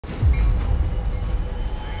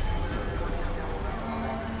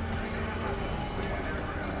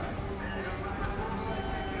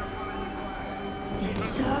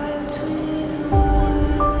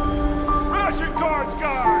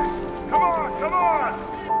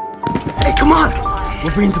Come on!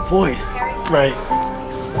 We're being deployed. Right.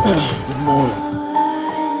 Good morning.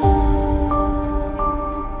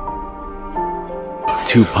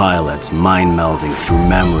 Two pilots mind-melding through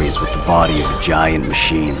memories with the body of a giant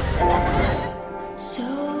machine.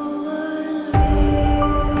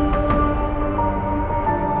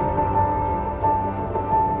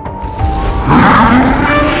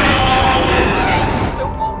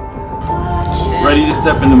 Ready to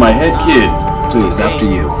step into my head, kid? Please, after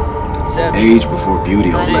you. Age before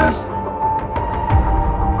beauty, old man.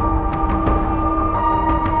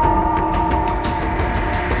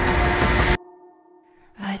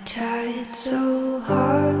 I tried so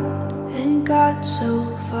hard and got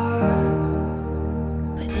so far,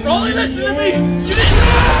 but Raleigh, listen to me!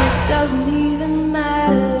 it doesn't even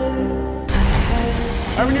matter.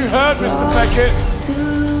 Haven't you heard, Mr. Becket? To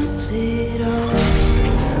lose it all.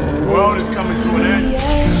 The world is coming to an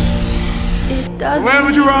end. It doesn't Where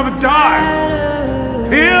would you rather die?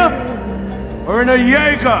 matter. Here? Or in a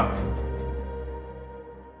Jaeger?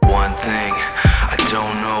 One thing, I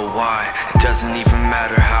don't know why. It doesn't even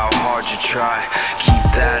matter how hard you try. Keep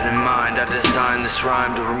that in mind. I designed this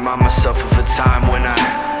rhyme to remind myself of a time when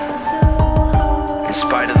in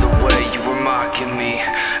spite of the way you were mocking me,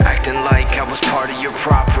 acting like I was part of your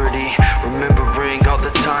property, remembering all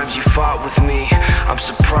the times you fought with me, I'm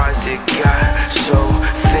surprised it got so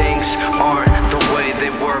things aren't the way they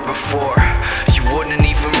were before. You wouldn't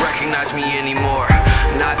even recognize me anymore.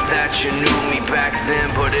 Not that you knew me back then,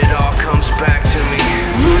 but it all comes back to me.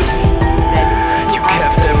 You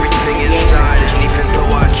kept everything inside, and even though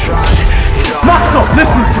I tried, it all Marco,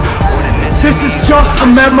 listen to me! This is just a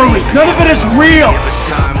memory! None of it is real!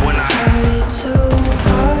 Tried so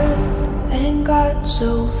hard and got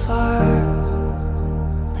so far,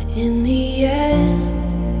 but in the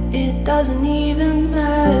end, it doesn't even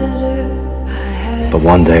matter. But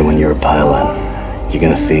one day when you're a pilot, you're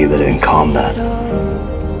gonna see that in combat,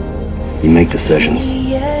 you make decisions.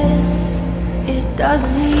 It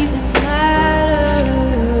doesn't even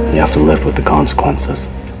matter. You have to live with the consequences.